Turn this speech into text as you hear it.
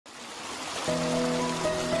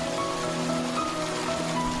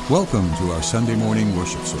Welcome to our Sunday morning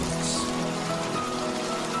worship service.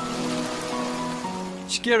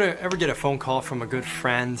 Did you ever get a phone call from a good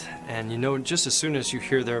friend and you know just as soon as you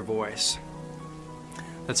hear their voice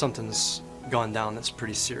that something's gone down that's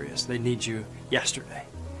pretty serious? They need you yesterday.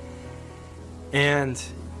 And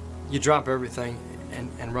you drop everything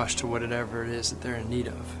and rush to whatever it is that they're in need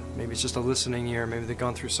of. Maybe it's just a listening ear, maybe they've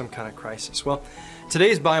gone through some kind of crisis. Well,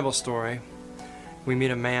 today's Bible story, we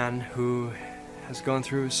meet a man who has gone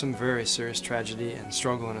through some very serious tragedy and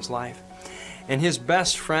struggle in his life. And his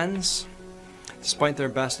best friends, despite their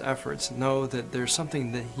best efforts, know that there's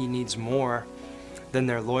something that he needs more than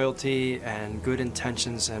their loyalty and good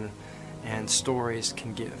intentions and stories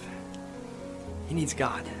can give. He needs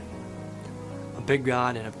God, a big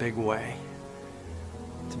God in a big way,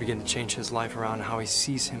 to begin to change his life around and how he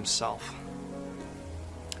sees himself.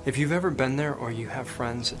 If you've ever been there, or you have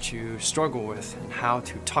friends that you struggle with and how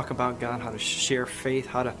to talk about God, how to share faith,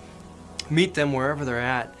 how to meet them wherever they're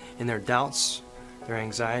at in their doubts, their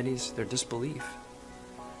anxieties, their disbelief,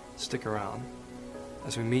 stick around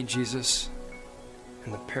as we meet Jesus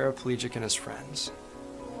and the paraplegic and his friends.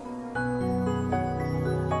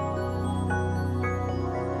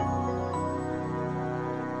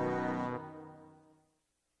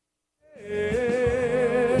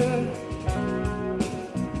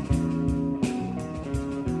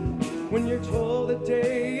 When you're told the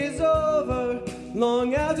day is over,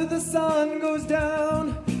 long after the sun goes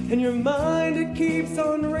down, and your mind it keeps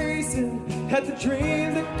on racing at the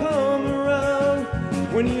dreams that come around.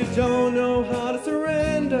 When you don't know how to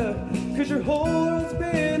surrender, 'cause your whole world's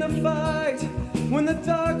been a fight. When the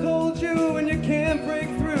dark holds you and you can't break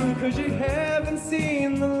through, 'cause you haven't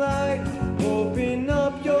seen the light. Open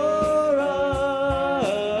up your eyes.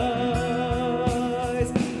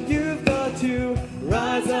 You've got to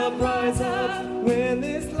rise up, rise up. When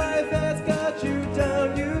this life has got you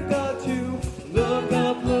down, you've got to look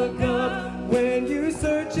up, look up. When you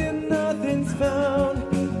search and nothing's found,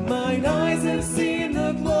 mine eyes have seen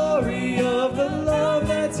the glory of the love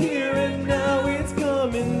that's here and now. It's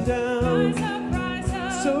coming down.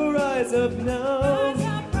 So rise up now.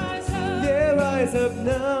 Yeah, rise up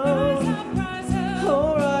now.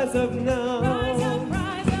 Oh, rise up now.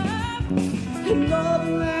 And all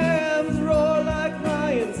the lambs roar like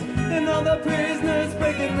lions, and all the prisoners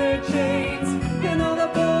breaking their chains, and all the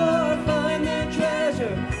poor find their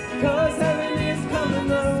treasure, 'cause heaven is coming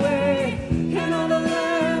their way. And all the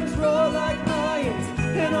lambs roar like lions,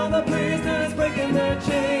 and all the prisoners breaking their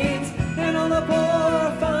chains, and all the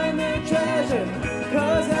poor find their treasure,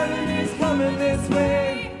 'cause heaven is coming this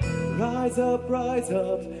way. Rise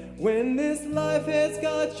up, when this life has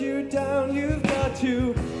got you down, you've got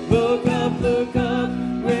to look up, look up.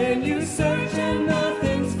 When you search and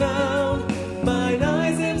nothing's found, mine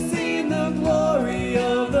eyes have seen the glory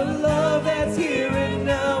of the love that's here and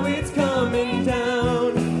now. It's coming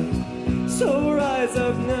down. So rise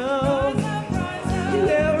up now.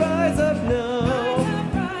 Yeah, rise up now.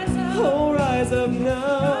 Oh, rise up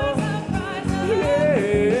now. Yeah.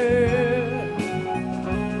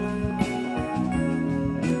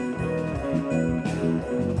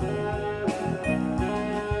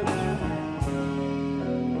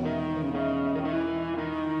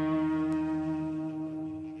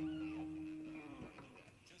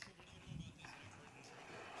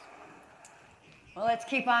 Well, let's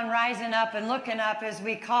keep on rising up and looking up as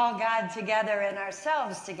we call God together and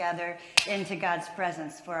ourselves together into God's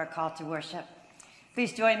presence for our call to worship.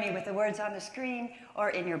 Please join me with the words on the screen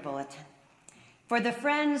or in your bulletin. For the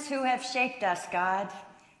friends who have shaped us, God,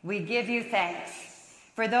 we give you thanks.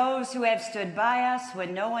 For those who have stood by us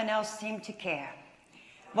when no one else seemed to care.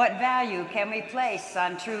 What value can we place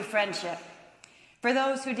on true friendship? For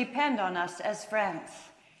those who depend on us as friends,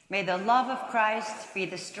 may the love of Christ be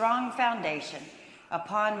the strong foundation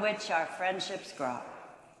upon which our friendships grow.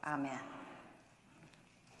 Amen.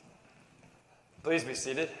 Please be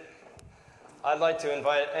seated. I'd like to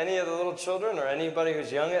invite any of the little children or anybody who's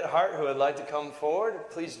young at heart who would like to come forward.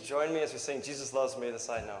 Please join me as we sing Jesus Loves Me, this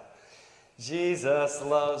I know. Jesus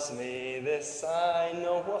loves me, this I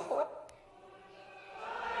know.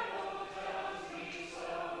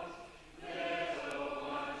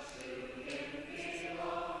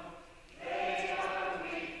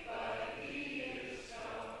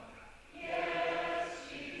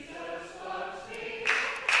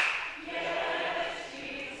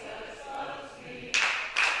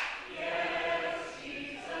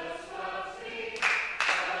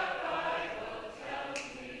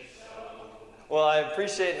 Well, I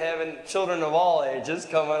appreciate having children of all ages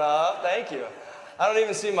coming up. Thank you. I don't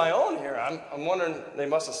even see my own here. I'm wondering, they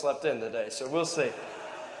must have slept in today, so we'll see.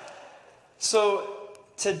 So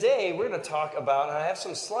today we're going to talk about, and I have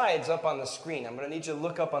some slides up on the screen. I'm going to need you to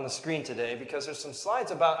look up on the screen today because there's some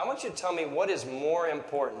slides about, I want you to tell me what is more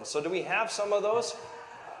important. So do we have some of those?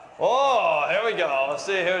 Oh, here we go. Let's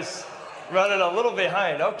see who's running a little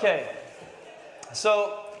behind. Okay.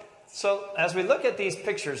 So as we look at these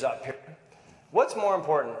pictures up here, what's more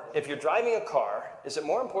important? If you're driving a car, is it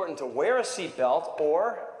more important to wear a seatbelt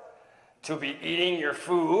or to be eating your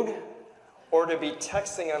food or to be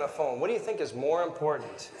texting on a phone? What do you think is more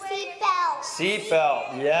important? Seatbelt.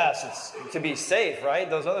 Seatbelt, yes. It's to be safe, right?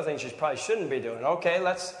 Those other things you probably shouldn't be doing. Okay,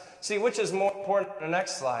 let's see which is more important on the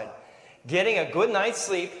next slide. Getting a good night's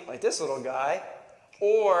sleep, like this little guy,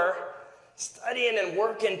 or studying and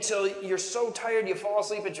working until you're so tired you fall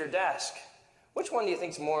asleep at your desk. Which one do you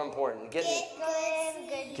think is more important?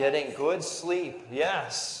 Getting good sleep.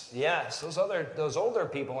 Yes. Those older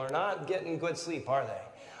people are not getting good sleep, are they?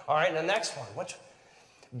 All right, the next one.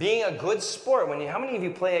 Being a good sport. How many of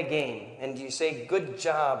you play a game and you say good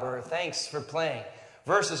job or thanks for playing?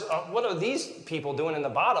 Versus, what are these people doing in the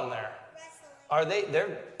bottom there?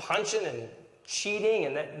 They're punching and cheating,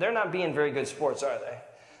 and they're not being very good sports, are they?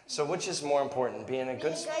 So which is more important? Being a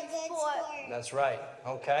good sport. That's right.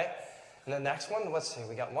 Okay. And the next one, let's see,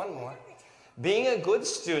 we got one more. Being a good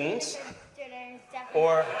student,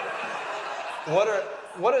 or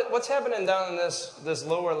what's happening down in this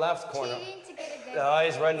lower left corner?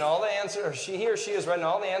 He's writing all the answers, or he or she is writing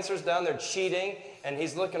all the answers down. They're cheating, and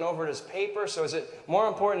he's looking over at his paper. So is it more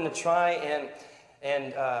important to try and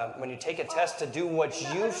when you take a test to do what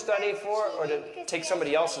you study for, or to take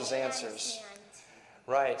somebody else's answers?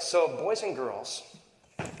 Right. So boys and girls,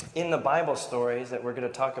 in the Bible stories that we're going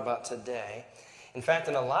to talk about today, in fact,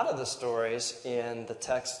 in a lot of the stories in the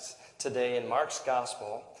text today in Mark's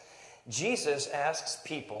Gospel, Jesus asks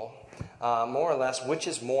people, more or less, which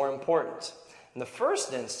is more important. In the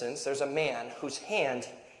first instance, there's a man whose hand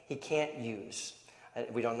he can't use.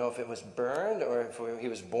 We don't know if it was burned or if he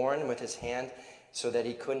was born with his hand so that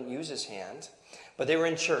he couldn't use his hand. But they were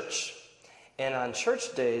in church. And on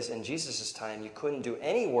church days in Jesus' time, you couldn't do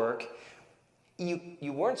any work.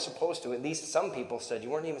 You weren't supposed to, at least some people said, you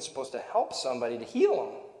weren't even supposed to help somebody to heal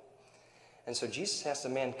them. And so Jesus asked the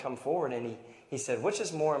man to come forward, and he said, which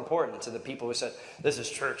is more important? To the people who said, this is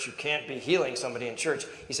church, you can't be healing somebody in church.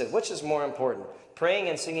 He said, which is more important? Praying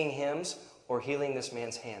and singing hymns or healing this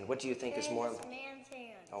man's hand? What do you think is more important? Man's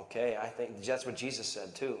hand. Okay, I think that's what Jesus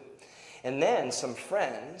said too. And then some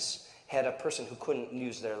friends had a person who couldn't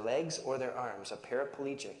use their legs or their arms, a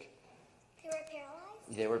paraplegic.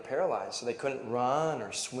 They were paralyzed, so they couldn't run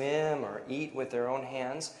or swim or eat with their own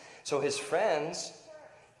hands. So his friends,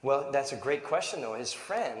 well, that's a great question, though. His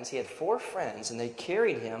friends, he had 4 friends, and they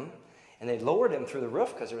carried him, and they lowered him through the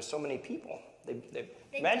roof because there were so many people.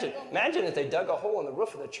 Imagine if they dug a hole in the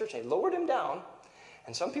roof of the church. They lowered him down,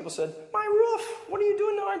 and some people said, my roof, what are you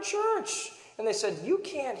doing to our church? And they said, you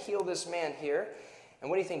can't heal this man here. And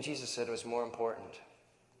what do you think Jesus said was more important?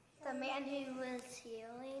 The man who was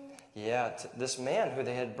healing? Yeah, this man who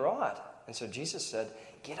they had brought. And so Jesus said,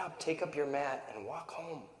 get up, take up your mat, and walk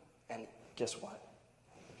home. And guess what?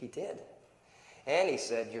 He did. And he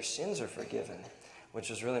said, your sins are forgiven, which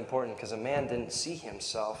was really important because a man didn't see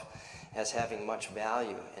himself as having much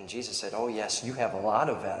value. And Jesus said, oh yes, you have a lot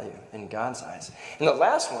of value in God's eyes. And the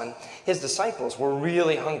last one, his disciples were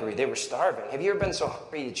really hungry. They were starving. Have you ever been so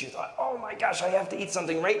hungry that you thought, oh my gosh, I have to eat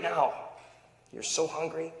something right now? You're so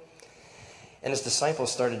hungry. And his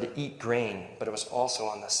disciples started to eat grain, but it was also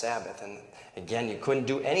on the Sabbath. And again, you couldn't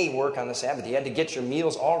do any work on the Sabbath. You had to get your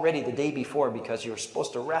meals all ready the day before because you were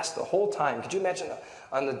supposed to rest the whole time. Could you imagine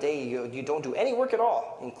on the day you don't do any work at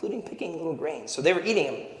all, including picking little grains? So they were eating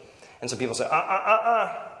them. And so people said,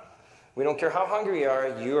 we don't care how hungry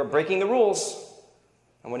you are breaking the rules.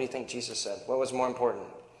 And what do you think Jesus said? What was more important?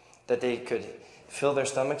 That they could fill their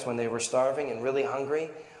stomachs when they were starving and really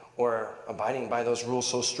hungry, or abiding by those rules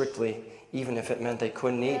so strictly, even if it meant they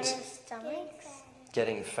couldn't eat?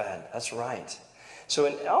 Getting fed. That's right. So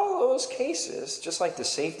in all those cases, just like the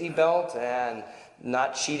safety belt and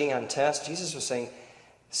not cheating on tests, Jesus was saying,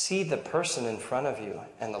 see the person in front of you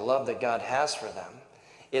and the love that God has for them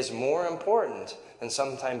is more important than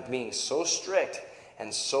sometimes being so strict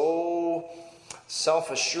and so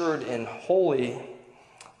self-assured and holier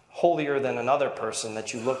than another person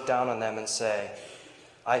that you look down on them and say,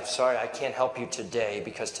 I'm sorry, I can't help you today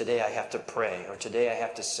because today I have to pray or today I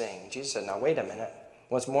have to sing. Jesus said, now wait a minute.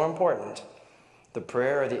 What's more important, the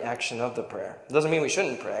prayer or the action of the prayer? It doesn't mean we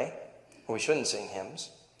shouldn't pray or we shouldn't sing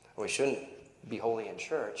hymns or we shouldn't be holy in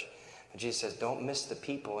church. But Jesus says, don't miss the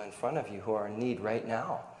people in front of you who are in need right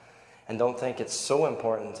now. And don't think it's so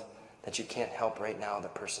important that you can't help right now the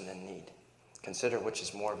person in need. Consider which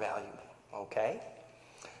is more valuable, okay?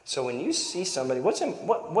 So when you see somebody, what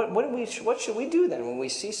should we do then when we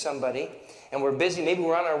see somebody and we're busy? Maybe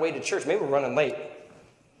we're on our way to church. Maybe we're running late.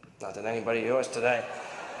 Not that anybody knows today.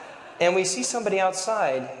 And we see somebody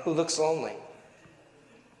outside who looks lonely.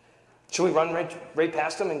 Should we run right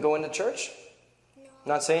past them and go into church?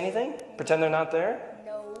 No. Not say anything? Pretend they're not there?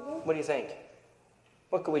 No. What do you think?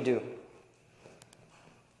 What could we do?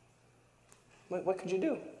 What could you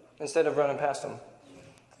do instead of running past them?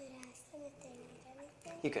 You could ask them if they need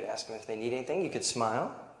anything. You could ask them if they need anything. You could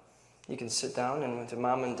smile. You can sit down and with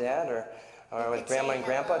mom and dad or with grandma and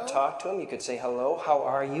grandpa, talk to them. You could say hello. How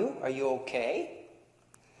are you? Are you okay?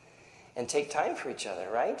 And take time for each other,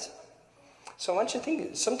 right? So I want you to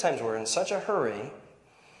think, sometimes we're in such a hurry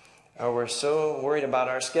or we're so worried about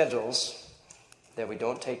our schedules that we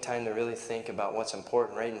don't take time to really think about what's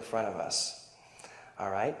important right in front of us.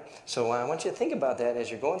 All right? So I want you to think about that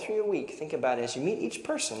as you're going through your week. Think about it as you meet each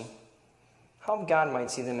person, how God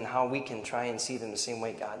might see them and how we can try and see them the same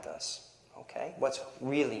way God does. Okay? What's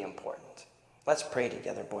really important. Let's pray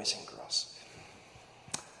together, boys and girls.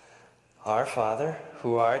 Our Father,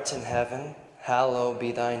 who art in heaven, hallowed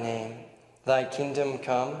be thy name. Thy kingdom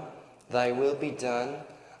come, thy will be done,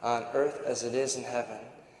 on earth as it is in heaven.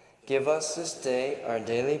 Give us this day our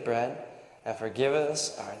daily bread, and forgive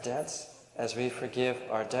us our debts as we forgive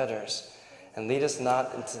our debtors. And lead us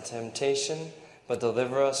not into temptation, but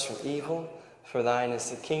deliver us from evil. For thine is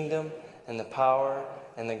the kingdom, and the power,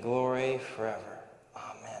 and the glory forever.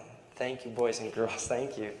 Amen. Thank you, boys and girls.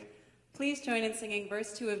 Thank you. Please join in singing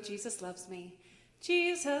verse 2 of Jesus Loves Me.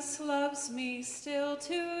 Jesus loves me still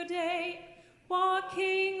today,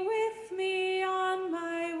 walking with me on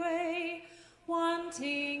my way,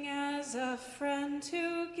 wanting as a friend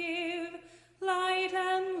to give light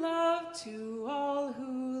and love to all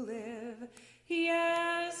who live.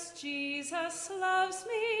 Yes, Jesus loves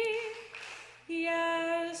me.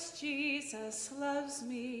 Yes, Jesus loves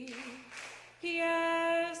me.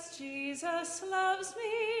 Yes, Jesus loves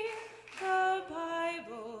me. The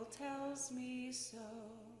Bible tells me so.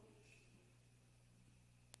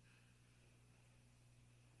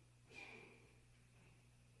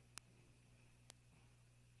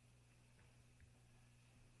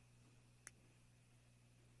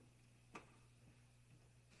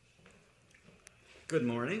 Good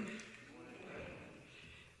morning.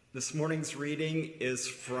 This morning's reading is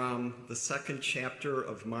from the 2nd chapter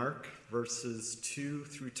of Mark, verses 2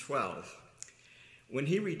 through 12. When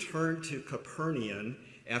he returned to Capernaum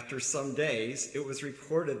after some days, it was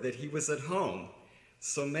reported that he was at home.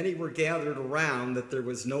 So many were gathered around that there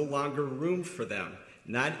was no longer room for them,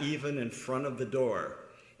 not even in front of the door.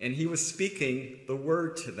 And he was speaking the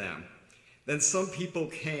word to them. Then some people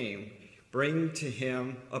came, bringing to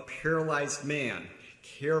him a paralyzed man,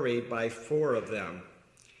 carried by 4 of them.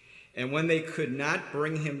 And when they could not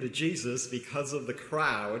bring him to Jesus because of the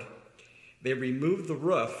crowd, they removed the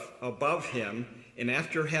roof above him, and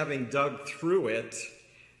after having dug through it,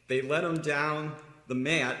 they let him down the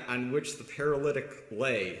mat on which the paralytic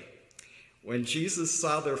lay. When Jesus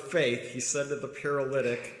saw their faith, he said to the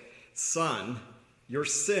paralytic, "Son, your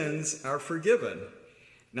sins are forgiven."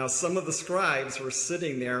 Now some of the scribes were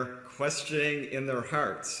sitting there, questioning in their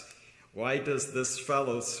hearts, "Why does this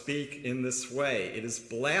fellow speak in this way? It is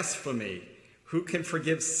blasphemy. Who can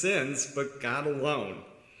forgive sins but God alone?"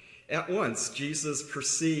 At once, Jesus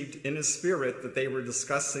perceived in his spirit that they were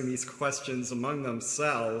discussing these questions among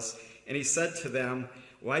themselves, and he said to them,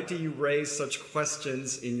 "Why do you raise such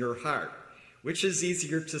questions in your heart? Which is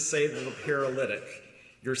easier to say to the paralytic,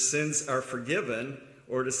 'Your sins are forgiven,'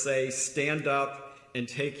 or to say, 'Stand up and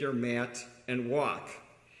take your mat and walk'?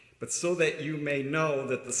 But so that you may know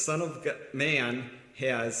that the Son of Man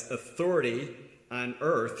has authority on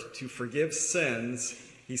earth to forgive sins,"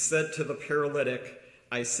 he said to the paralytic,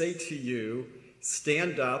 "I say to you,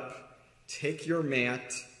 stand up, take your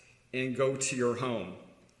mat, and go to your home."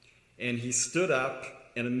 And he stood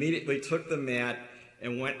up and immediately took the mat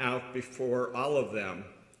and went out before all of them,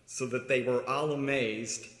 so that they were all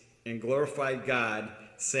amazed and glorified God,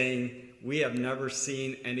 saying, "We have never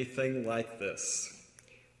seen anything like this."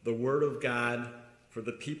 The word of God for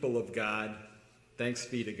the people of God. Thanks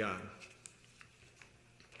be to God.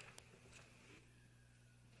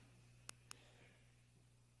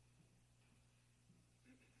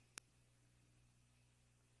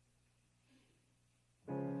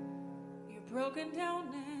 You're broken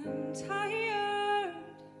down and tired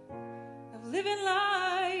of living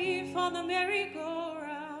life on the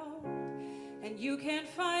merry-go-round, and and you can't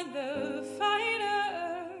find the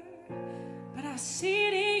fighter, but I see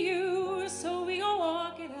it in you, so we gon'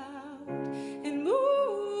 walk it out and move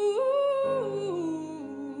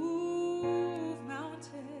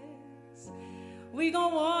mountains. We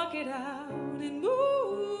gon' walk it out and move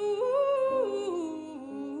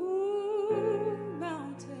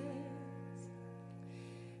mountains.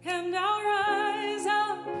 And I'll rise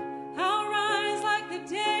up, I'll rise like the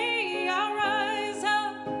day, I'll rise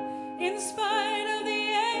up in spite of the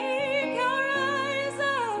ache. I'll rise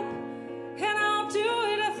up and I'll do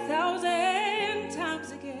it 1,000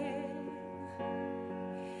 times again.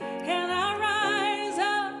 And I'll rise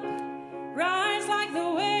up, rise like the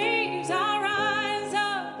waves. I'll rise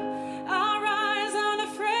up, I'll rise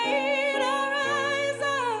unafraid. I'll rise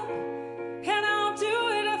up and I'll do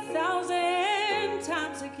it 1,000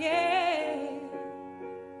 times again.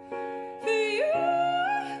 For you,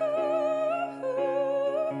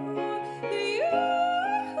 for you,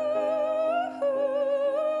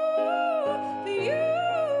 for you,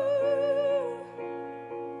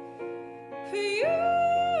 for you.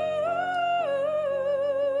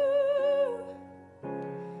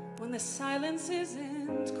 When the silence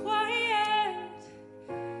isn't quiet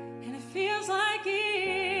and it feels like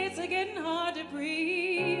it's getting hard to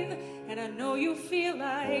breathe, and I know you feel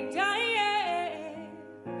like dying,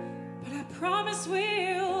 but I promise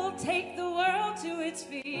we'll take the world to its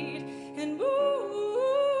feet and move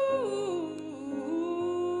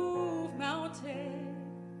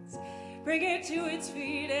mountains. Bring it to its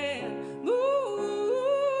feet and move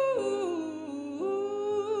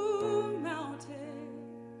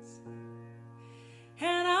mountains.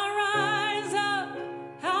 And I'll rise up,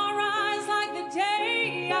 I'll rise like the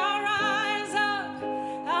day. I'll rise up,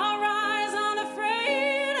 I'll rise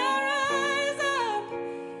unafraid. I'll rise up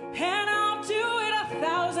and I'll do it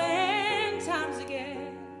 1,000 times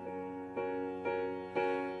again.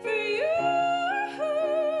 For you, for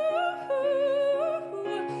you,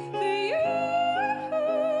 for you,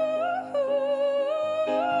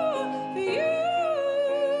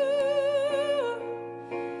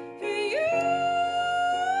 for you.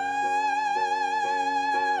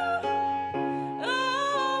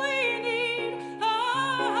 All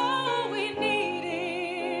we need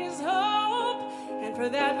is hope, and for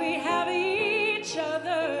that we have each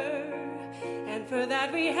other, and for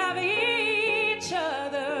that we have each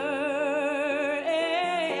other.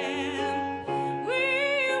 And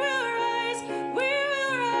we will rise, we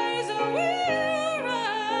will rise, we'll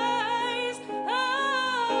rise.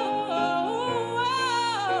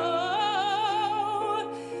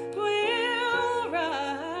 We'll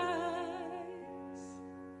rise.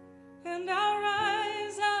 And I'll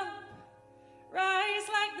rise up, rise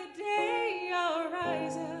like the day. I'll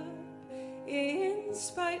rise up in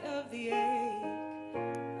spite of the ache.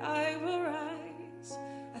 I will rise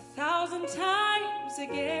 1,000 times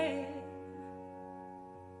again.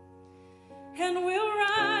 And we'll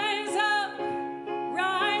rise up,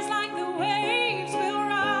 rise like the waves. We'll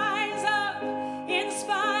rise up in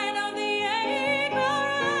spite of the ache. I'll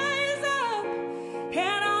rise up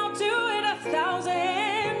and I'll do it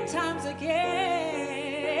 1,000 times again.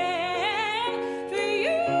 For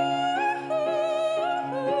you, for you,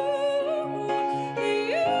 for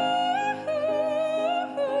you,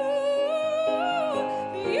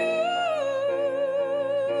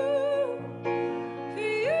 for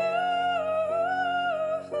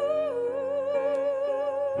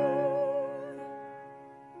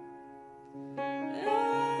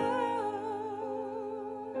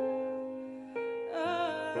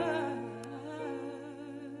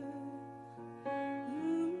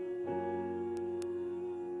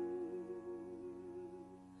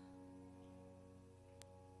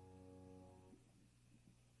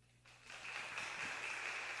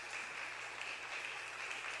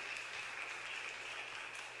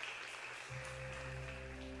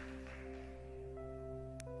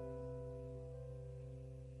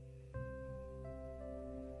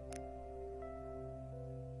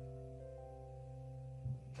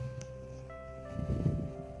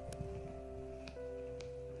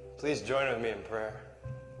Please join with me in prayer.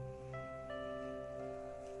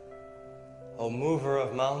 O mover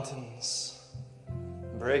of mountains,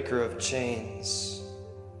 breaker of chains,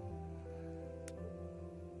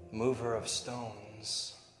 mover of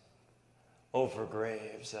stones over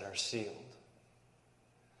graves that are sealed,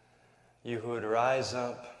 you who would rise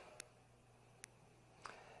up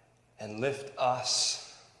and lift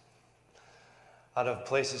us out of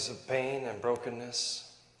places of pain and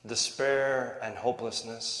brokenness, despair and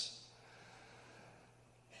hopelessness,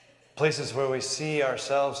 places where we see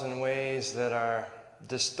ourselves in ways that are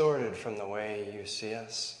distorted from the way you see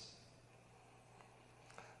us.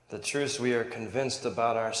 the truths we are convinced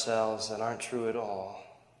about ourselves that aren't true at all.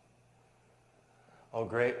 O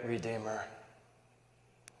great Redeemer,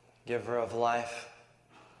 giver of life,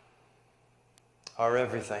 our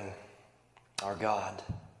everything, our God,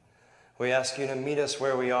 we ask you to meet us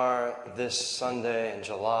where we are this Sunday in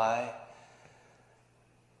July.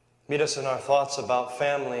 Meet us in our thoughts about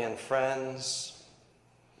family and friends.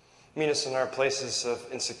 Meet us in our places of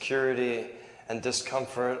insecurity and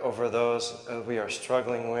discomfort over those we are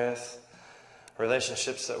struggling with,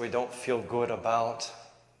 relationships that we don't feel good about.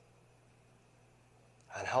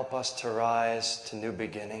 And help us to rise to new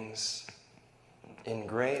beginnings in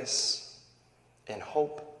grace, in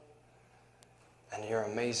hope, and your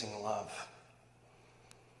amazing love.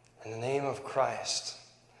 In the name of Christ,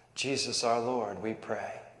 Jesus our Lord, we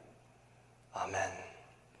pray. Amen.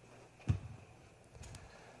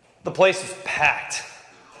 The place is packed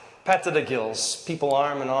to the gills, people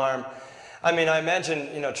arm in arm. I mean, I imagine,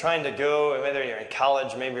 trying to go, whether you're in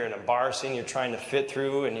college, maybe you're in a bar scene, you're trying to fit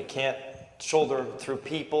through and you can't shoulder through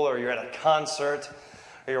people, or you're at a concert,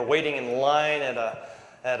 or you're waiting in line at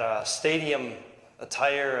a stadium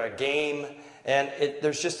attire, a game, and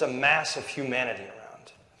there's just a mass of humanity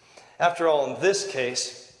around. After all, in this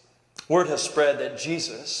case, word has spread that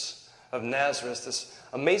Jesus of Nazareth, this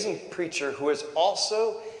amazing preacher who has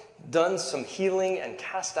also done some healing and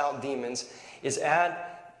cast out demons, is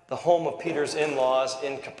at the home of Peter's in-laws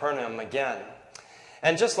in Capernaum again.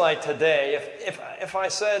 And just like today, if I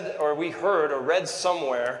said, or we heard or read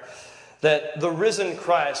somewhere that the risen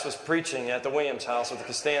Christ was preaching at the Williams house or the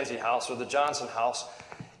Costanzi house or the Johnson house,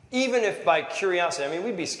 even if by curiosity,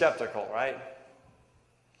 we'd be skeptical, right?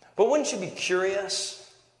 But wouldn't you be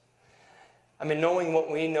curious? Knowing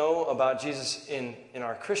what we know about Jesus in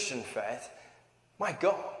our Christian faith, my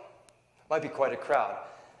God, might be quite a crowd.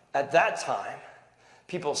 At that time,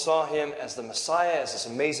 people saw him as the Messiah, as this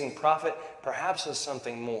amazing prophet, perhaps as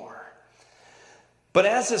something more. But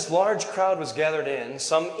as this large crowd was gathered in,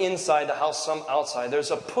 some inside the house, some outside,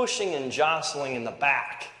 there's a pushing and jostling in the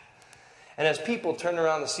back. And as people turn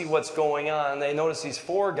around to see what's going on, they notice these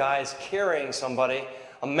 4 guys carrying somebody,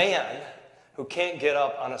 a man who can't get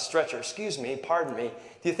up on a stretcher. Excuse me, pardon me,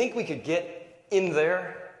 do you think we could get in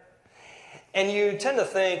there? And you tend to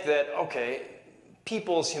think that, okay,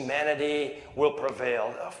 people's humanity will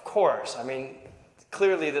prevail. Of course.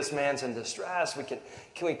 Clearly this man's in distress. Can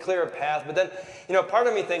we clear a path? But then, part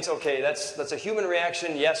of me thinks, okay, that's a human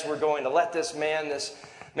reaction. Yes, we're going to let this man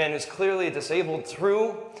who's clearly disabled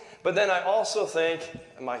through. But then I also think,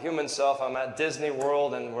 my human self, I'm at Disney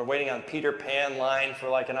World and we're waiting on Peter Pan line for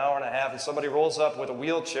like an hour and a half, and somebody rolls up with a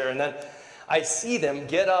wheelchair, and then I see them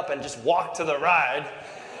get up and just walk to the ride.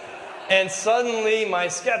 And suddenly my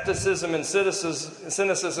skepticism and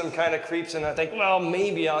cynicism kind of creeps in. I think, well,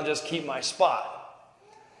 maybe I'll just keep my spot.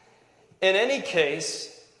 In any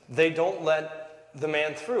case, they don't let the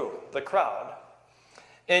man through, the crowd.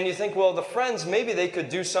 And you think, well, the friends, maybe they could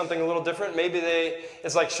do something a little different. Maybe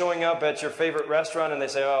it's like showing up at your favorite restaurant and they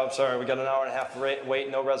say, oh, I'm sorry, we got an hour and a half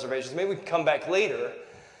wait, no reservations. Maybe we can come back later.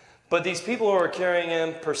 But these people who are carrying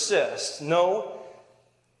him persist. No,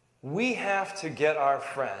 we have to get our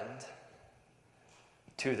friend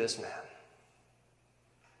to this man.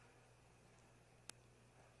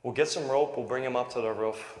 We'll get some rope, we'll bring him up to the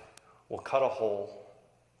roof, we'll cut a hole,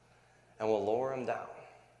 and we'll lower him down.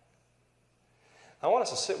 I want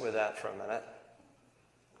us to sit with that for a minute.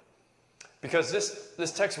 Because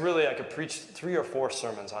this text really I could preach 3 or 4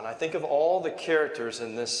 sermons on. I think of all the characters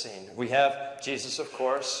in this scene. We have Jesus, of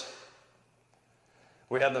course.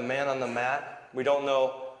 We have the man on the mat. We don't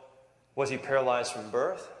know, was he paralyzed from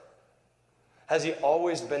birth? Has he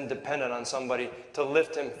always been dependent on somebody to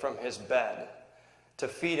lift him from his bed, to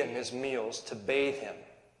feed him his meals, to bathe him?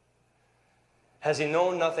 Has he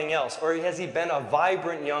known nothing else? Or has he been a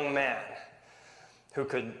vibrant young man who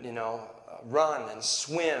could, run and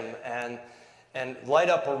swim and light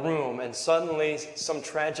up a room, and suddenly some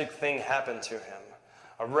tragic thing happened to him?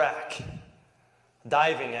 A wreck,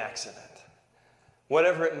 diving accident,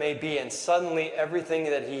 whatever it may be, and suddenly everything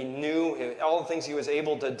that he knew, all the things he was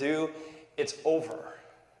able to do, it's over.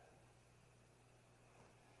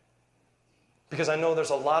 Because I know there's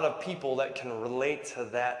a lot of people that can relate to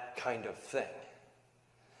that kind of thing.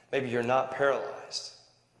 Maybe you're not paralyzed,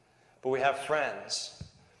 but we have friends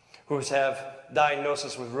who have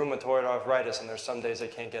diagnosis with rheumatoid arthritis, and there's some days they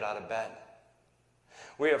can't get out of bed.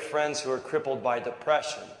 We have friends who are crippled by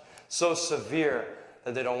depression, so severe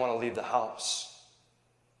that they don't want to leave the house.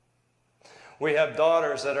 We have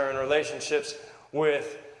daughters that are in relationships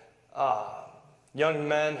with young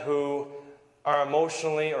men who are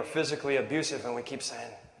emotionally or physically abusive, and we keep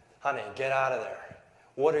saying, honey, get out of there.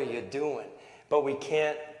 What are you doing? But we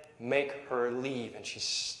can't make her leave, and she's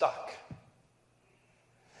stuck.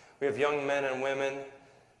 We have young men and women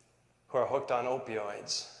who are hooked on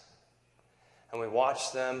opioids. And we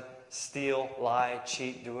watch them steal, lie,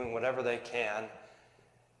 cheat, doing whatever they can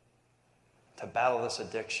to battle this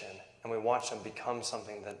addiction. And we watch them become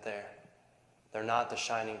something that they're not the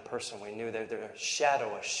shining person we knew. They're a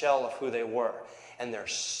shadow, a shell of who they were. And they're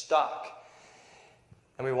stuck.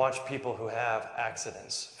 And we watch people who have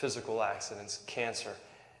accidents, physical accidents, cancer,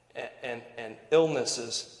 and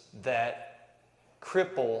illnesses that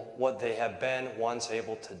cripple what they have been once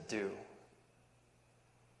able to do.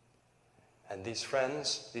 And these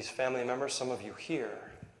friends, these family members, some of you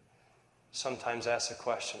here, sometimes ask the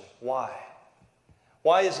question, why?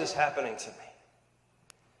 Why is this happening to me?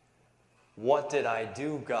 What did I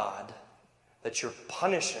do, God, that you're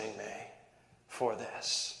punishing me for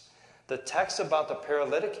this? The text about the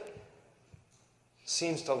paralytic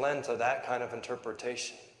seems to lend to that kind of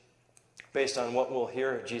interpretation based on what we'll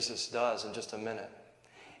hear Jesus does in just a minute.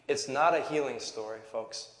 It's not a healing story,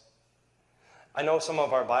 folks. I know some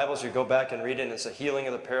of our Bibles, you go back and read it, and it's a healing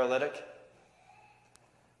of the paralytic.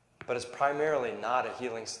 But it's primarily not a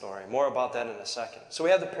healing story. More about that in a second. So we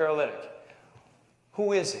have the paralytic.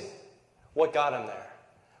 Who is he? What got him there?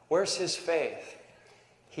 Where's his faith?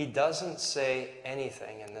 He doesn't say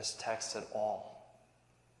anything in this text at all.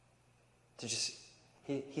 Did you see?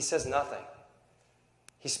 He says nothing.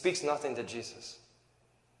 He speaks nothing to Jesus.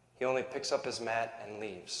 He only picks up his mat and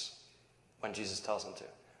leaves when Jesus tells him to.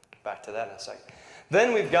 Back to that in a second.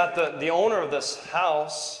 Then we've got the owner of this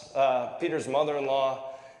house, Peter's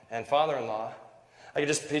mother-in-law and father-in-law. I can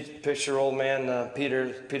just picture old man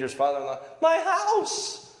Peter's father-in-law. My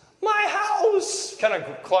house! My house! Kind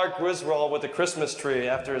of Clark Griswold with the Christmas tree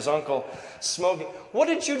after his uncle smoking. What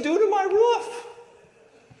did you do to my roof?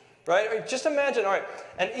 Right? Just imagine, all right,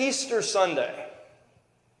 an Easter Sunday.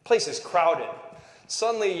 Place is crowded.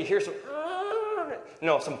 Suddenly you hear some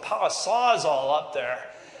saws all up there.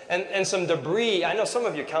 And some debris. I know some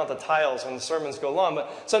of you count the tiles when the sermons go long,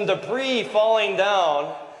 but some debris falling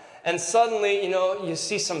down, and suddenly, you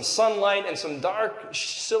see some sunlight and some dark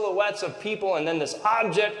silhouettes of people, and then this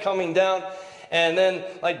object coming down, and then,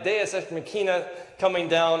 like Deus Ex Machina coming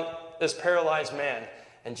down, this paralyzed man,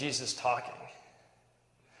 and Jesus talking.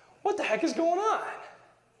 What the heck is going on?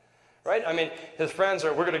 Right? I mean, his friends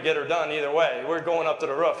are, we're going to get her done either way. We're going up to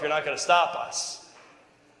the roof. You're not going to stop us.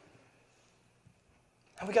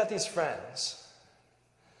 And we got these friends.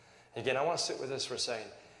 Again, I want to sit with this for a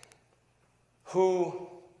second. Who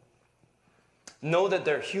know that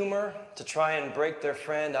their humor to try and break their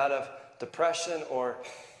friend out of depression or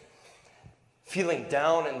feeling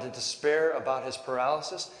down and to despair about his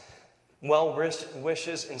paralysis, well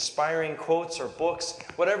wishes, inspiring quotes or books,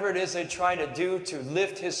 whatever it is they try to do to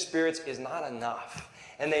lift his spirits is not enough.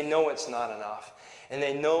 And they know it's not enough. And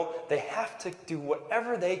they know they have to do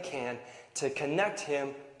whatever they can to connect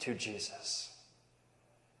him to Jesus.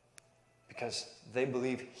 Because they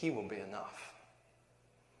believe he will be enough.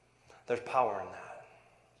 There's power in that.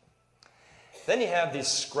 Then you have these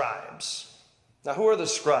scribes. Now, who are the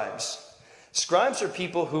scribes? Scribes are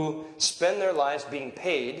people who spend their lives being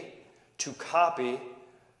paid to copy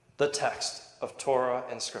the text of Torah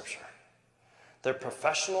and Scripture. They're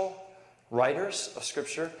professional writers of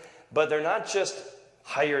Scripture, but they're not just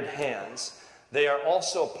hired hands. They are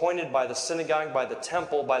also appointed by the synagogue, by the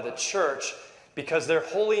temple, by the church, because they're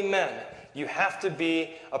holy men. You have to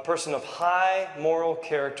be a person of high moral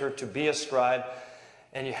character to be a scribe,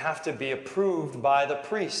 and you have to be approved by the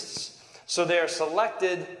priests. So they are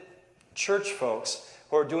selected church folks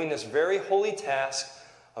who are doing this very holy task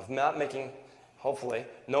of not making, hopefully,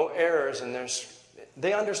 no errors in their.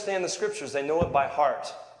 They understand the Scriptures. They know it by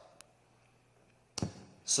heart.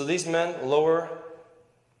 So these men lower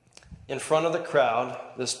in front of the crowd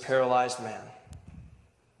this paralyzed man.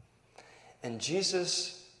 And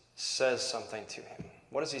Jesus says something to him.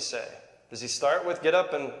 What does he say? Does he start with get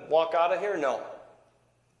up and walk out of here? No.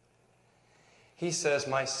 He says,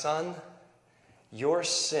 my son, your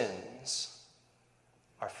sins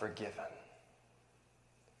are forgiven.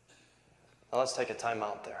 Now let's take a time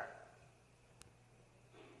out there.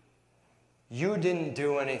 You didn't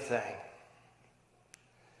do anything.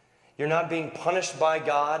 You're not being punished by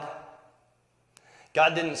God.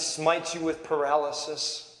 God didn't smite you with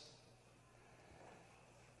paralysis.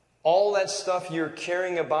 All that stuff you're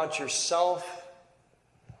caring about yourself,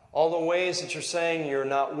 all the ways that you're saying you're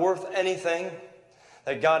not worth anything,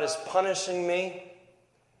 that God is punishing me,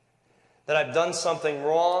 that I've done something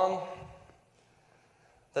wrong,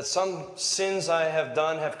 that some sins I have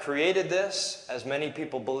done have created this, as many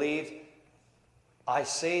people believe. I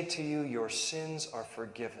say to you, your sins are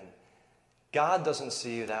forgiven. God doesn't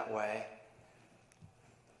see you that way.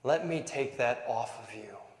 Let me take that off of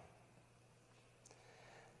you.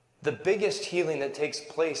 The biggest healing that takes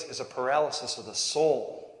place is a paralysis of the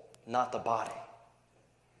soul, not the body.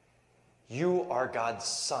 You are God's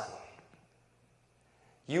son.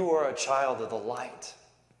 You are a child of the light.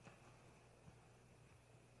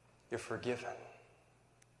 You're forgiven.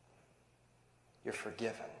 You're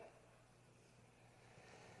forgiven.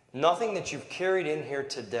 Nothing that you've carried in here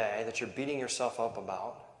today that you're beating yourself up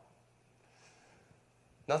about,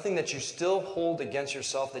 nothing that you still hold against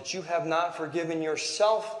yourself that you have not forgiven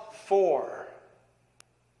yourself for,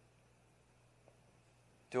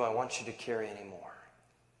 do I want you to carry anymore.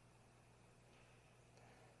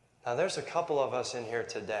 Now, there's a couple of us in here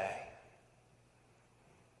today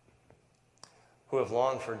who have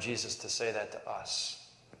longed for Jesus to say that to us,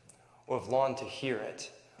 or have longed to hear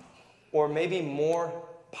it, or maybe more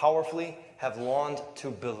powerfully have longed to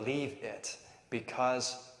believe it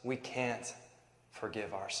because we can't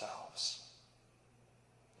forgive ourselves.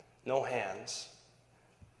 No hands.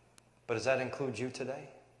 But does that include you today?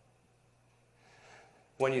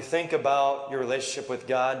 When you think about your relationship with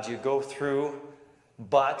God, do you go through,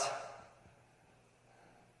 but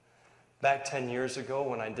back 10 years ago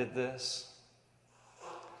when I did this,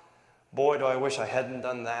 boy, do I wish I hadn't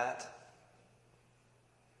done that.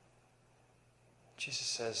 Jesus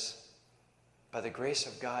says, by the grace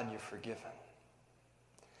of God, you're forgiven.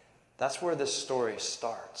 That's where this story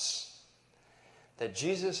starts. That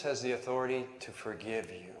Jesus has the authority to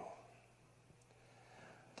forgive you.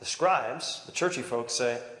 The scribes, the churchy folks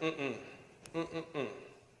say,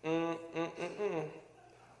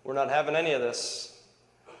 we're not having any of this.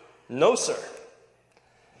 No, sir.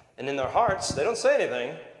 And in their hearts, they don't say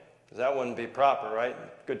anything, because that wouldn't be proper, right?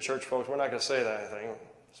 Good church folks, we're not going to say anything.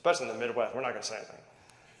 Especially in the Midwest, we're not going to say anything.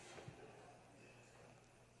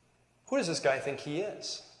 Who does this guy think he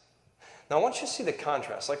is? Now, I want you to see the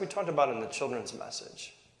contrast, like we talked about in the children's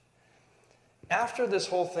message. After this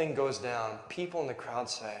whole thing goes down, people in the crowd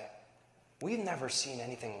say, we've never seen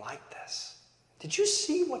anything like this. Did you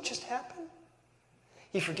see what just happened?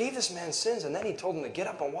 He forgave this man's sins, and then he told him to get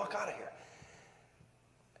up and walk out of here.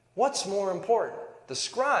 What's more important? The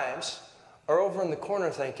scribes are over in the corner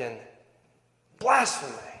thinking,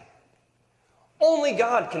 blasphemy. Only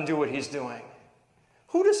God can do what he's doing.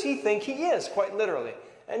 Who does he think he is, quite literally?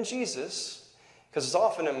 And Jesus, because it's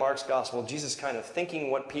often in Mark's gospel, Jesus kind of thinking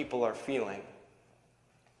what people are feeling,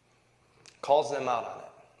 calls them out on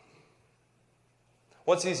it.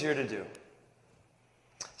 What's easier to do?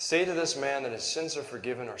 Say to this man that his sins are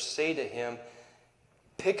forgiven, or say to him,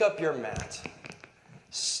 pick up your mat,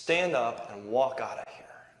 stand up, and walk out of here.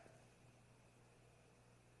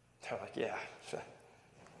 They're like, yeah,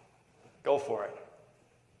 go for it.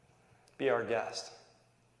 Be our guest.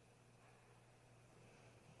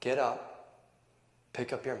 Get up,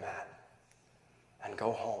 pick up your mat, and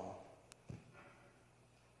go home.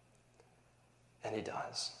 And he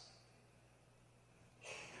does.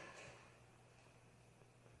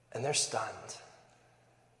 And they're stunned.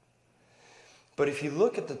 But if you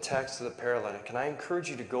look at the text of the paralytic, and I encourage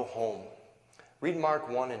you to go home, read Mark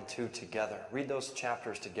 1 and 2 together. Read those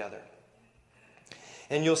chapters together.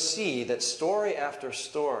 And you'll see that story after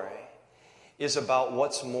story is about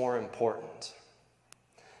what's more important.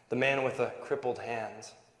 The man with a crippled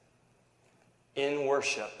hand, in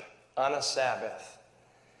worship, on a Sabbath,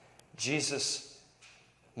 Jesus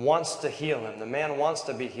wants to heal him. The man wants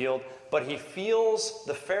to be healed, but he feels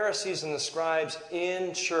the Pharisees and the scribes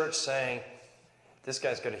in church saying, this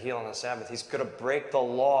guy's going to heal on the Sabbath. He's going to break the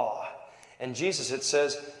law. And Jesus, it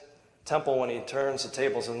says, temple when he turns the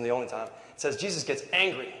tables isn't the only time. It says Jesus gets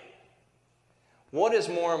angry. What is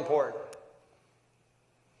more important?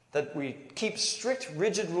 That we keep strict,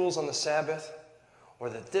 rigid rules on the Sabbath, or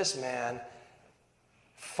that this man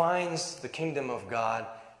finds the kingdom of God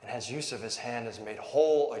and has use of his hand, is made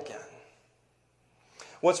whole again?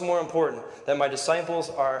 What's more important? That my disciples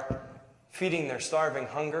are feeding their starving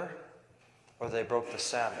hunger, or they broke the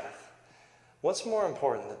Sabbath? What's more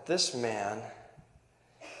important? That this man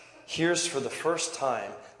hears for the first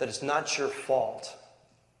time that it's not your fault.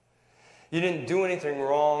 You didn't do anything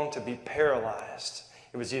wrong to be paralyzed.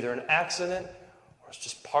 It was either an accident or it's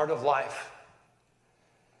just part of life.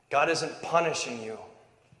 God isn't punishing you.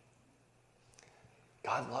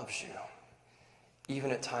 God loves you.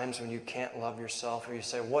 Even at times when you can't love yourself, or you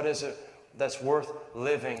say, what is it that's worth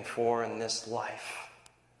living for in this life?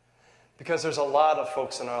 Because there's a lot of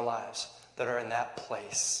folks in our lives that are in that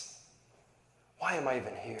place. Why am I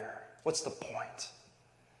even here? What's the point?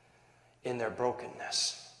 In their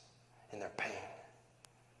brokenness, in their pain.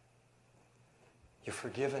 You're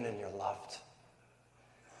forgiven and you're loved.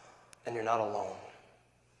 And you're not alone.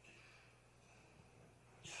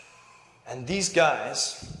 And these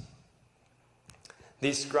guys,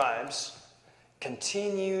 these scribes,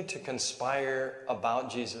 continue to conspire about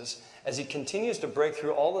Jesus as he continues to break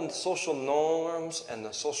through all the social norms and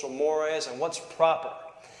the social mores and what's proper.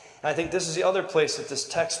 And I think this is the other place that this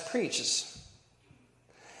text preaches.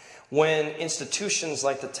 When institutions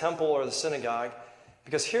like the temple or the synagogue,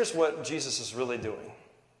 because here's what Jesus is really doing.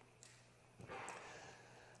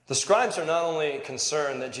 The scribes are not only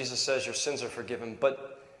concerned that Jesus says your sins are forgiven,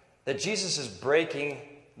 but that Jesus is breaking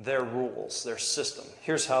their rules, their system.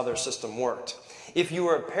 Here's how their system worked. If you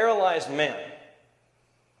were a paralyzed man,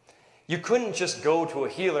 you couldn't just go to a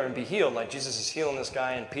healer and be healed like Jesus is healing this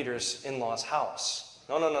guy in Peter's in-law's house.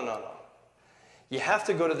 No. You have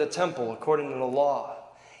to go to the temple according to the law.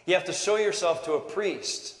 You have to show yourself to a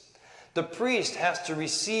priest. The priest has to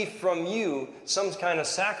receive from you some kind of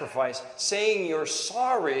sacrifice, saying you're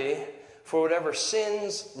sorry for whatever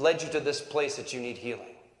sins led you to this place that you need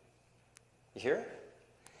healing. You hear?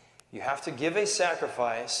 You have to give a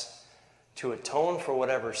sacrifice to atone for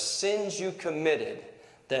whatever sins you committed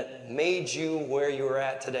that made you where you are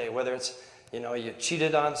at today. Whether it's, you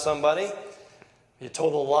cheated on somebody, you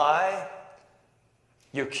told a lie,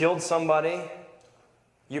 you killed somebody,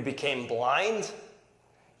 you became blind,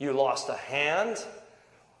 you lost a hand,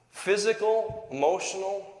 physical,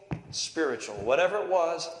 emotional, spiritual, whatever it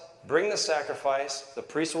was, bring the sacrifice, the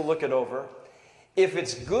priest will look it over. If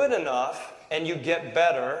it's good enough and you get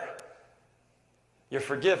better, you're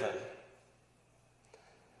forgiven.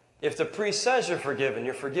 If the priest says you're forgiven,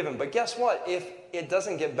 you're forgiven. But guess what? If it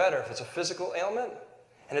doesn't get better, if it's a physical ailment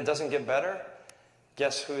and it doesn't get better,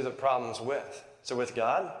 guess who the problem's with? Is it with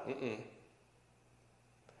God?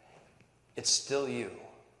 It's still you.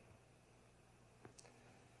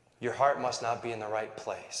 Your heart must not be in the right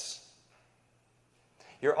place.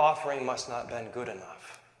 Your offering must not have been good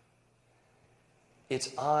enough.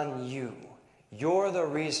 It's on you. You're the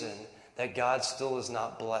reason that God still is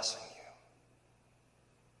not blessing you.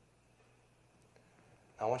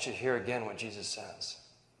 I want you to hear again what Jesus says.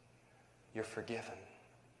 You're forgiven.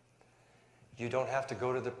 You don't have to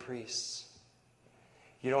go to the priests.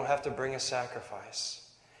 You don't have to bring a sacrifice.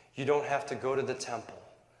 You don't have to go to the temple.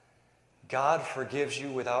 God forgives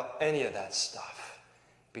you without any of that stuff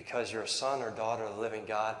because you're a son or daughter of the living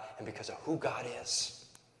God and because of who God is.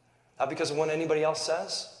 Not because of what anybody else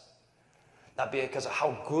says. Not because of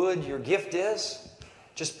how good your gift is.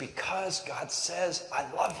 Just because God says, I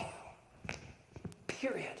love you.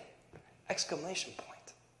 Period. Exclamation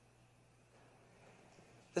point.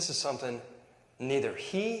 This is something neither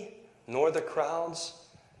he nor the crowds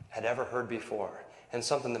had ever heard before. And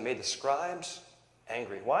something that made the scribes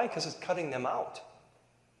angry. Why? Because it's cutting them out.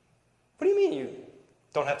 What do you mean you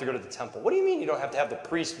don't have to go to the temple? What do you mean you don't have to have the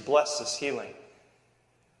priest bless this healing?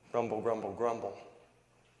 Grumble, grumble, grumble.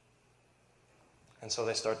 And so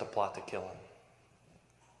they start to plot to kill him.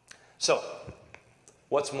 So,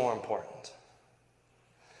 what's more important?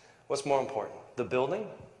 What's more important? The building?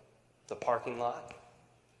 The parking lot?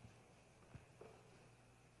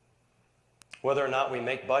 Whether or not we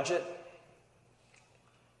make budget?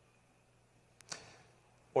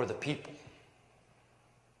 Or the people?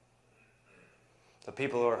 The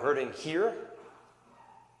people who are hurting here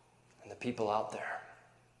and the people out there.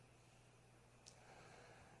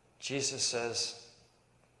 Jesus says,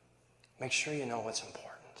 make sure you know what's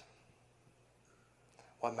important.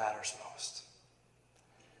 What matters most.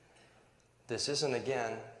 This isn't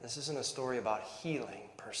a story about healing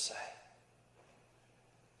per se.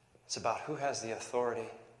 It's about who has the authority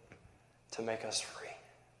to make us free.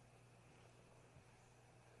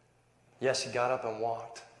 Yes, he got up and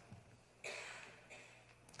walked.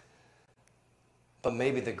 But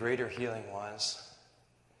maybe the greater healing was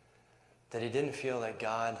that he didn't feel that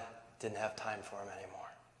God didn't have time for him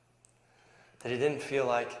anymore. That he didn't feel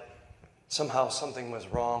like somehow something was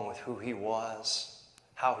wrong with who he was,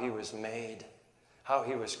 how he was made, how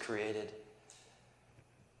he was created.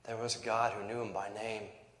 There was a God who knew him by name.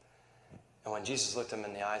 And when Jesus looked him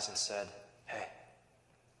in the eyes and said, hey,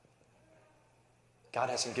 God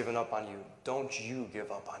hasn't given up on you. Don't you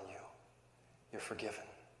give up on you. You're forgiven.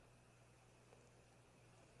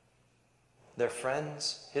 Their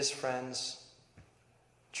friends, his friends,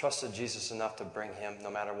 trusted Jesus enough to bring him no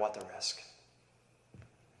matter what the risk.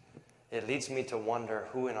 It leads me to wonder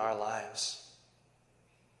who in our lives,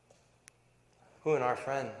 who in our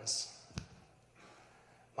friends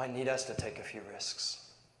might need us to take a few risks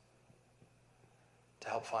to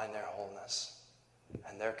help find their wholeness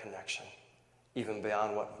and their connection, even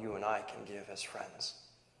beyond what you and I can give as friends.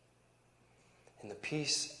 in the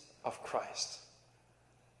peace of Christ,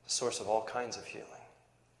 the source of all kinds of healing.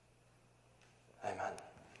 Amen.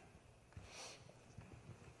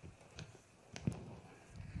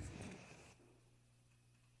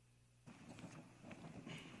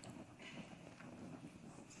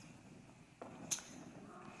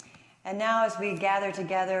 And now as we gather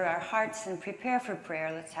together our hearts and prepare for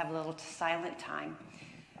prayer, let's have a little silent time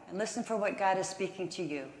and listen for what God is speaking to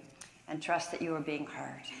you and trust that you are being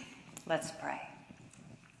heard. Let's pray.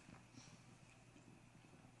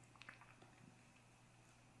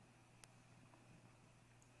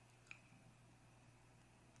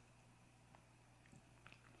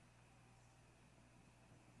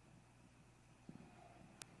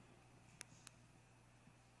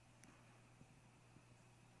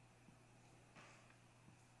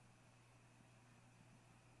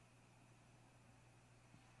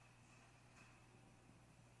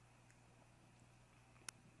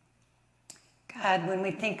 God, when we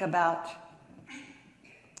think about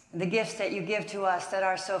the gifts that you give to us that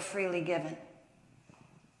are so freely given,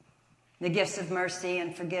 the gifts of mercy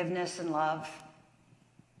and forgiveness and love,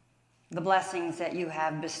 the blessings that you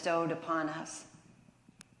have bestowed upon us,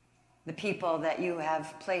 the people that you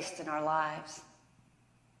have placed in our lives,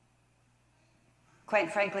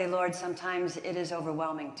 quite frankly, Lord, sometimes it is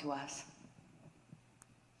overwhelming to us.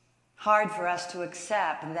 Hard for us to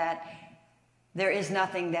accept that there is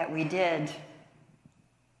nothing that we did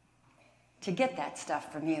to get that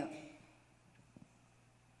stuff from you.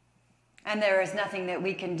 And there is nothing that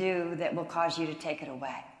we can do that will cause you to take it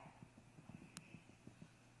away.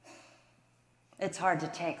 It's hard to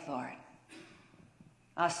take, Lord.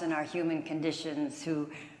 Us in our human conditions who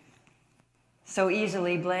so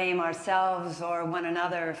easily blame ourselves or one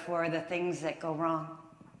another for the things that go wrong.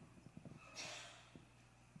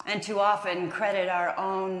 And too often credit our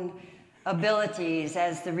own abilities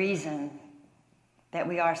as the reason that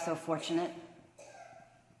we are so fortunate.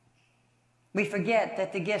 We forget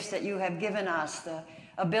that the gifts that you have given us, the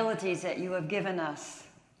abilities that you have given us,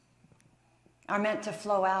 are meant to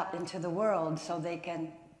flow out into the world so they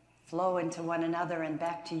can flow into one another and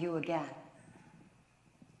back to you again.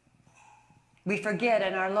 We forget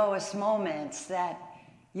in our lowest moments that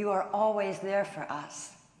you are always there for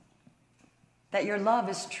us, that your love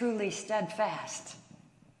is truly steadfast,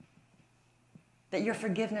 that your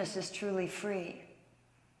forgiveness is truly free,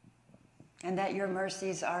 and that your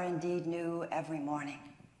mercies are indeed new every morning.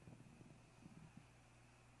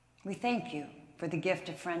 We thank you for the gift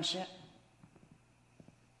of friendship.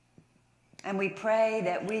 And we pray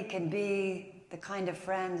that we can be the kind of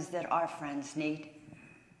friends that our friends need.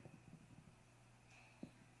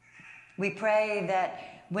 We pray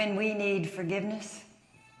that when we need forgiveness,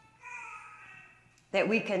 that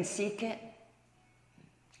we can seek it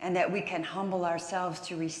and that we can humble ourselves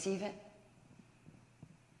to receive it.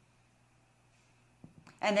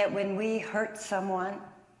 And that when we hurt someone,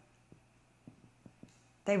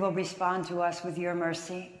 they will respond to us with your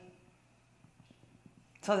mercy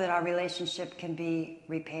so that our relationship can be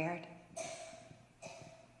repaired.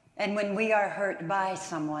 And when we are hurt by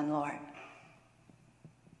someone, Lord,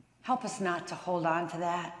 help us not to hold on to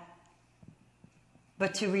that,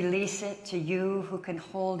 but to release it to you who can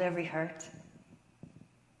hold every hurt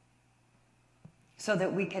so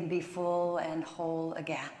that we can be full and whole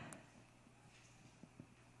again.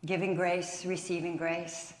 Giving grace, receiving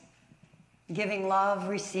grace. Giving love,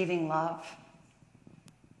 receiving love.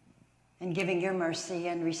 And giving your mercy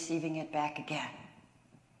and receiving it back again.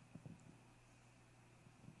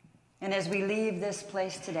 And as we leave this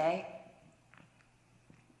place today,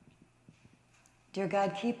 dear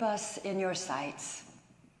God, keep us in your sights.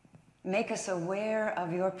 Make us aware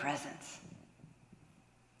of your presence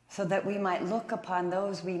so that we might look upon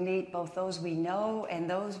those we meet, both those we know and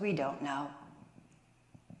those we don't know,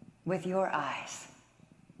 with your eyes,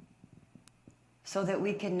 so that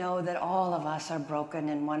we can know that all of us are broken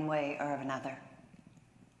in one way or another,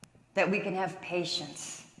 that we can have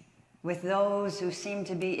patience with those who seem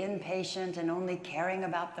to be impatient and only caring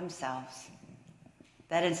about themselves,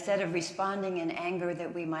 that instead of responding in anger,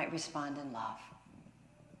 that we might respond in love.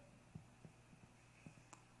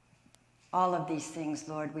 All of these things,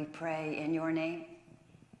 Lord, we pray in your name.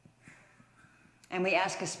 And we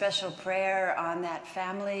ask a special prayer on that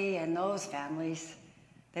family and those families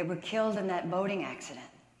that were killed in that boating accident.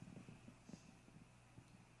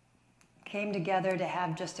 Came together to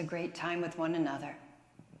have just a great time with one another,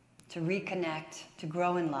 to reconnect, to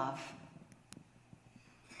grow in love.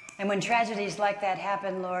 And when tragedies like that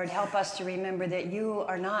happen, Lord, help us to remember that you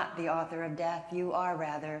are not the author of death. You are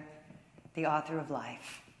rather the author of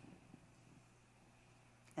life.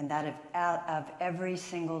 And that out of every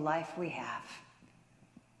single life we have,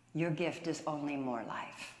 Your gift is only more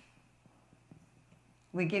life.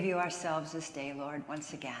 We give you ourselves this day, Lord,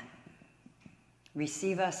 once again.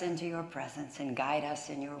 Receive us into your presence and guide us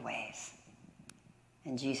in your ways.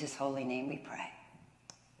 In Jesus' holy name we pray.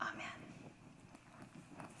 Amen.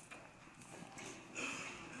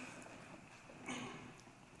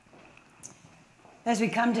 As we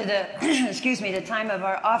come to the, the time of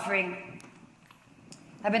our offering,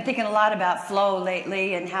 I've been thinking a lot about flow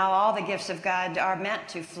lately and how all the gifts of God are meant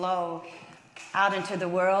to flow out into the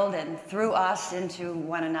world and through us into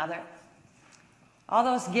one another. All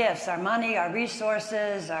those gifts, our money, our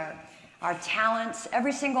resources, our talents,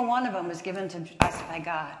 every single one of them was given to us by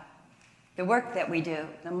God. The work that we do,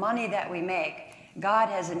 the money that we make, God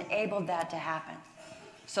has enabled that to happen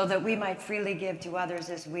so that we might freely give to others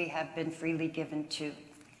as we have been freely given to.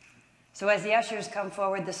 So as the ushers come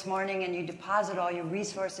forward this morning and you deposit all your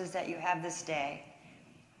resources that you have this day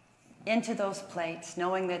into those plates,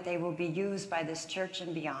 knowing that they will be used by this church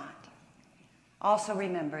and beyond, also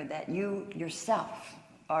remember that you yourself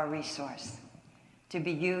are a resource to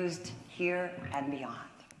be used here and beyond.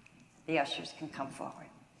 The ushers can come forward.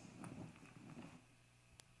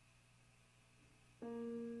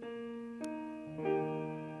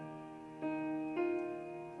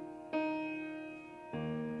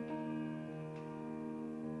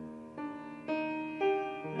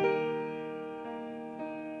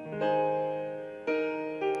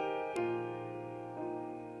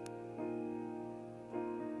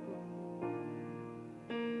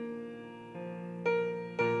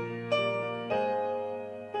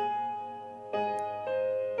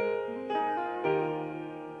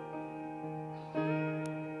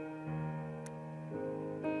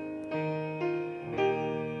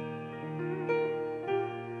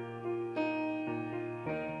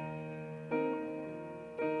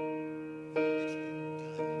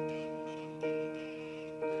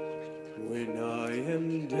 When I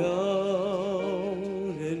am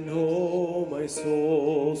down and oh my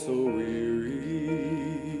soul so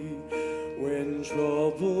weary, when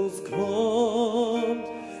troubles come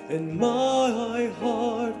and my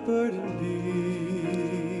heart burden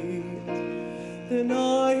be, then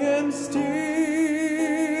I am still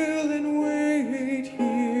and wait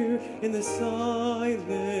here in the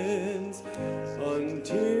silence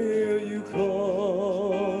until you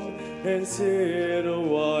come and sit a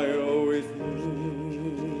while with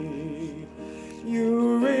me.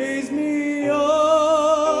 You raise me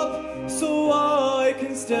up so I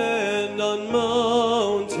can stand on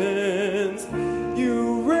mountains.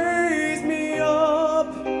 You raise me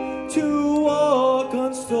up to walk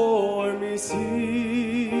on stormy seas.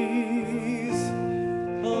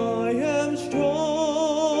 I am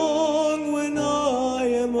strong when I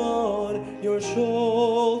am on your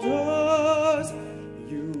shoulders.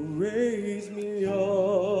 You raise me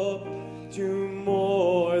up to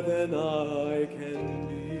more than I can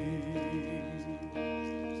be.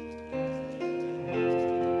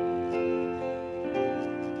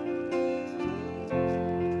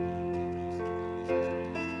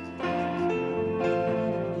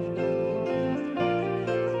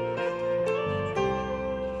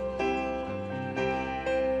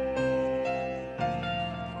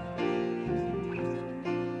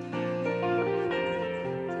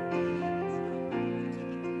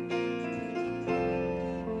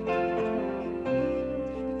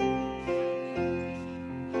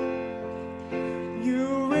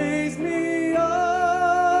 You raise me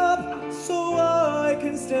up so I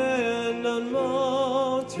can stand on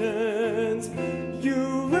mountains.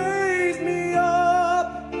 You raise me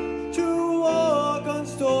up to walk on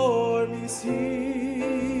stormy seas.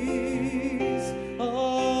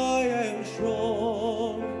 I am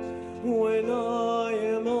strong when I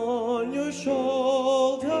am on your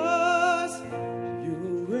shoulders.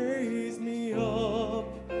 You raise me up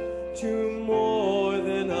to more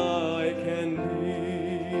than I can be.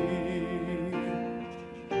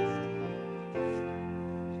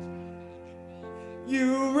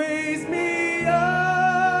 You raise me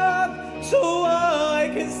up so I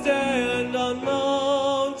can stand on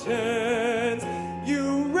mountains.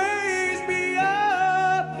 You raise me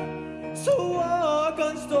up so walk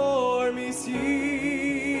on stormy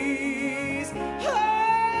seas.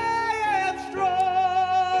 I am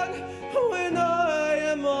strong when I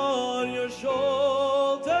am on your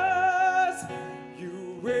shoulders.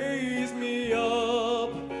 You raise me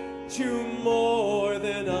up to more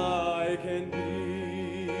than I can be.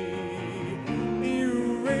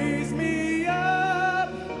 You raise me up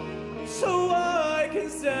so I can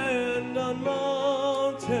stand on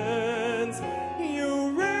mountains.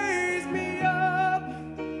 You raise me up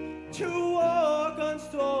to walk on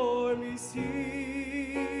stormy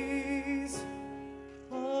seas.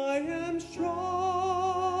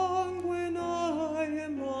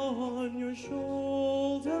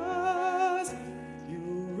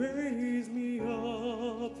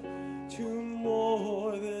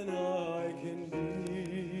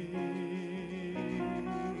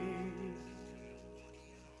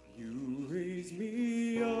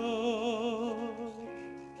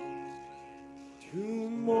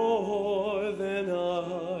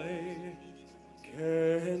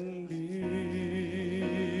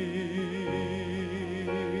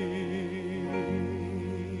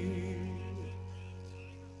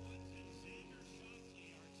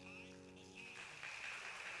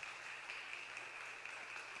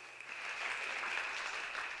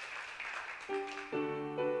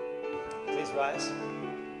 Please rise.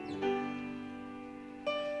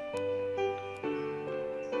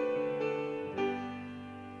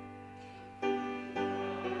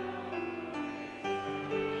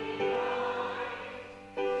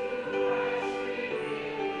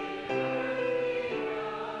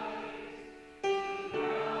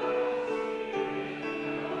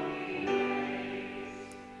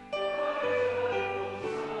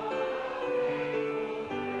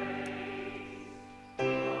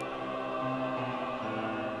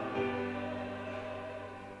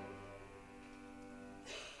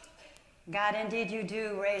 God, indeed you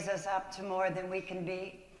do raise us up to more than we can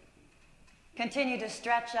be. Continue to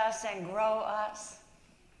stretch us and grow us.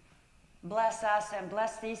 Bless us and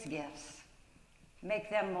bless these gifts. Make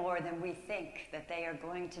them more than we think that they are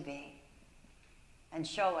going to be. And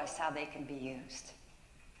show us how they can be used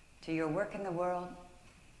to your work in the world,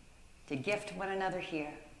 to gift one another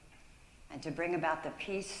here, and to bring about the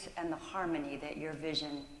peace and the harmony that your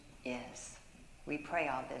vision is. We pray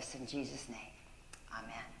all this in Jesus' name.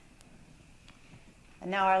 Amen. And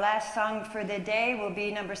now our last song for the day will be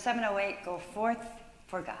number 708, Go Forth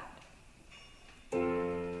for God.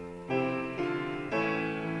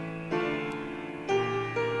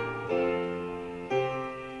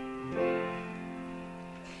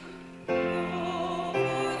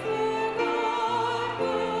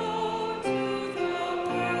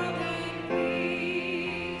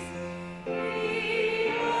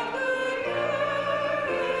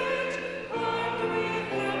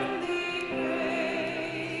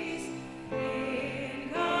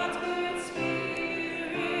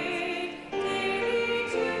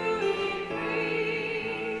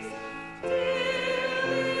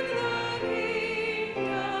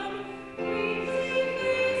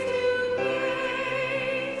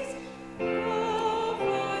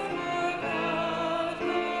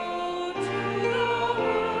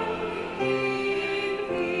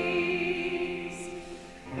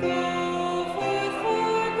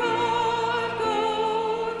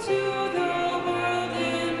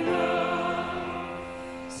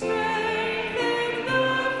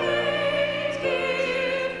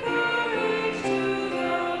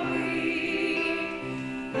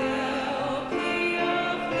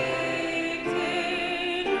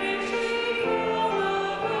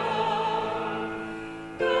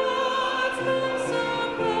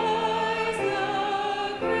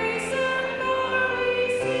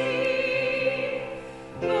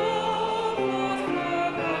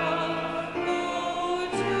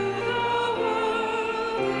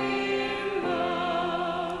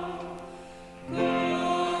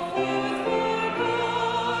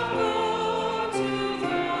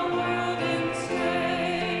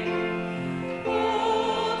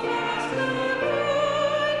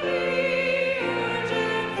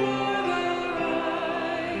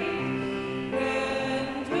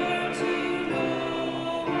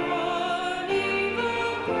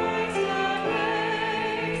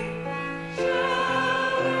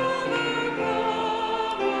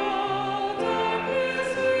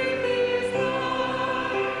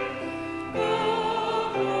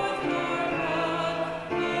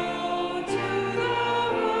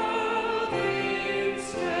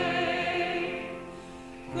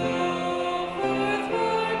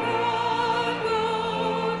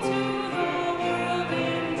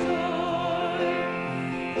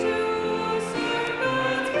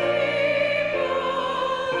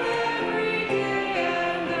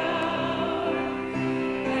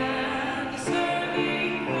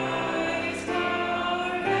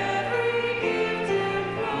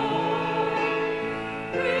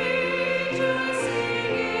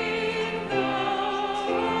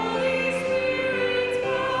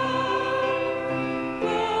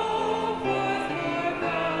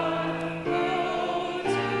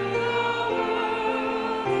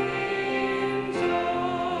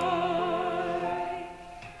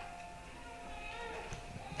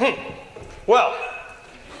 Well,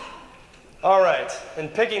 all right. In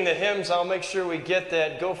picking the hymns, I'll make sure we get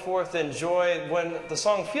that go forth in joy when the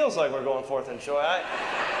song feels like we're going forth in joy.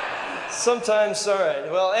 Sometimes, all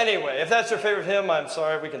right. Well, anyway, if that's your favorite hymn, I'm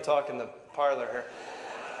sorry. We can talk in the parlor here.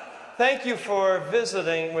 Thank you for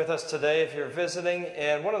visiting with us today, if you're visiting.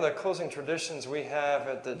 And one of the closing traditions we have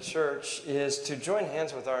at the church is to join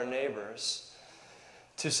hands with our neighbors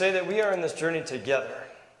to say that we are in this journey together.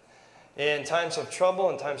 In times of trouble,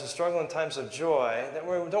 in times of struggle, in times of joy, that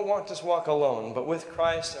we don't just walk alone, but with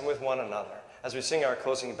Christ and with one another as we sing our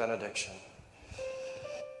closing benediction.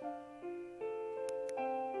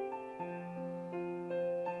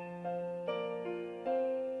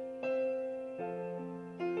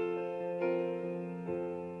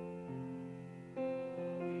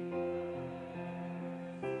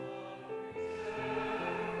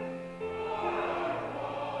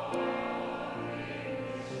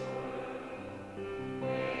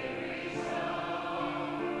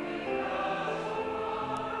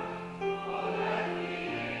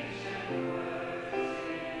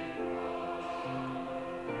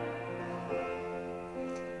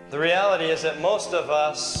 The reality is that most of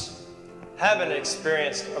us haven't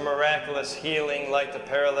experienced a miraculous healing like the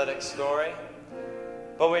paralytic story,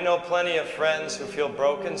 but we know plenty of friends who feel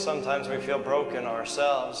broken. Sometimes we feel broken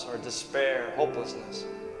ourselves, or despair, hopelessness.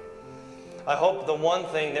 I hope the one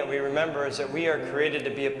thing that we remember is that we are created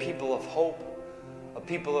to be a people of hope, a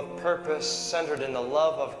people of purpose centered in the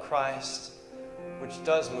love of Christ, which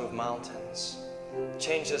does move mountains,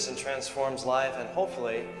 changes and transforms life, and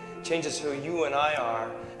hopefully changes who you and I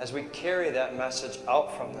are as we carry that message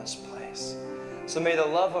out from this place. So may the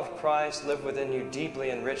love of Christ live within you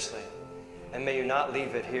deeply and richly, and may you not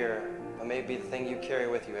leave it here, but may it be the thing you carry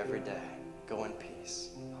with you every day. Go in peace.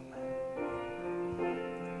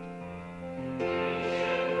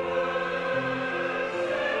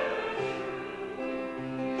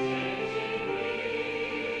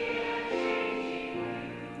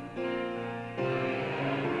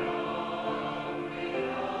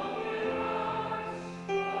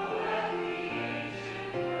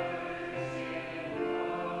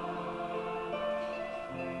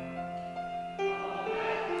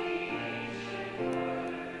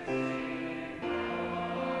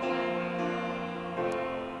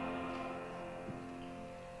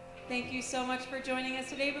 Thank you so much for joining us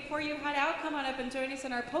today. Before you head out, come on up and join us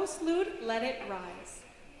in our postlude, Let It Rise.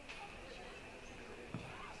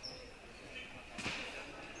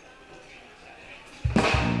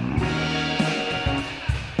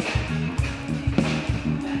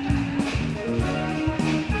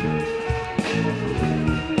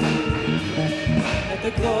 Let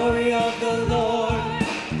the glory of the Lord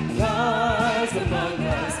rise among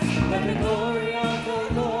us. Let the glory of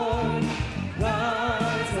the Lord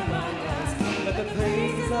rise among us. Let the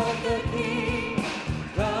praises of the King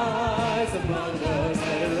rise among us.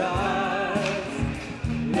 Let it rise.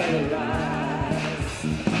 Let it rise.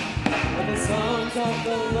 Let the songs of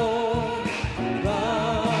the Lord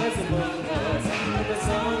rise among us. Let the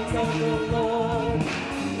songs of the Lord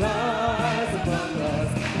rise among us.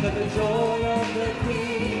 Let the joy of the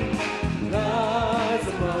King rise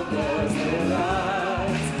among us. Let it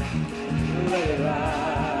rise. Let it rise.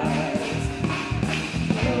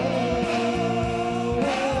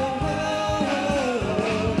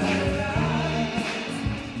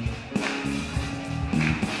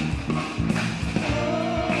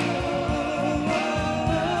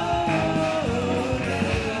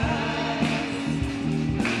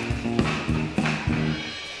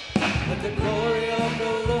 Let the glory of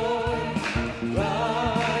the Lord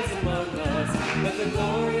rise among us. Let the glory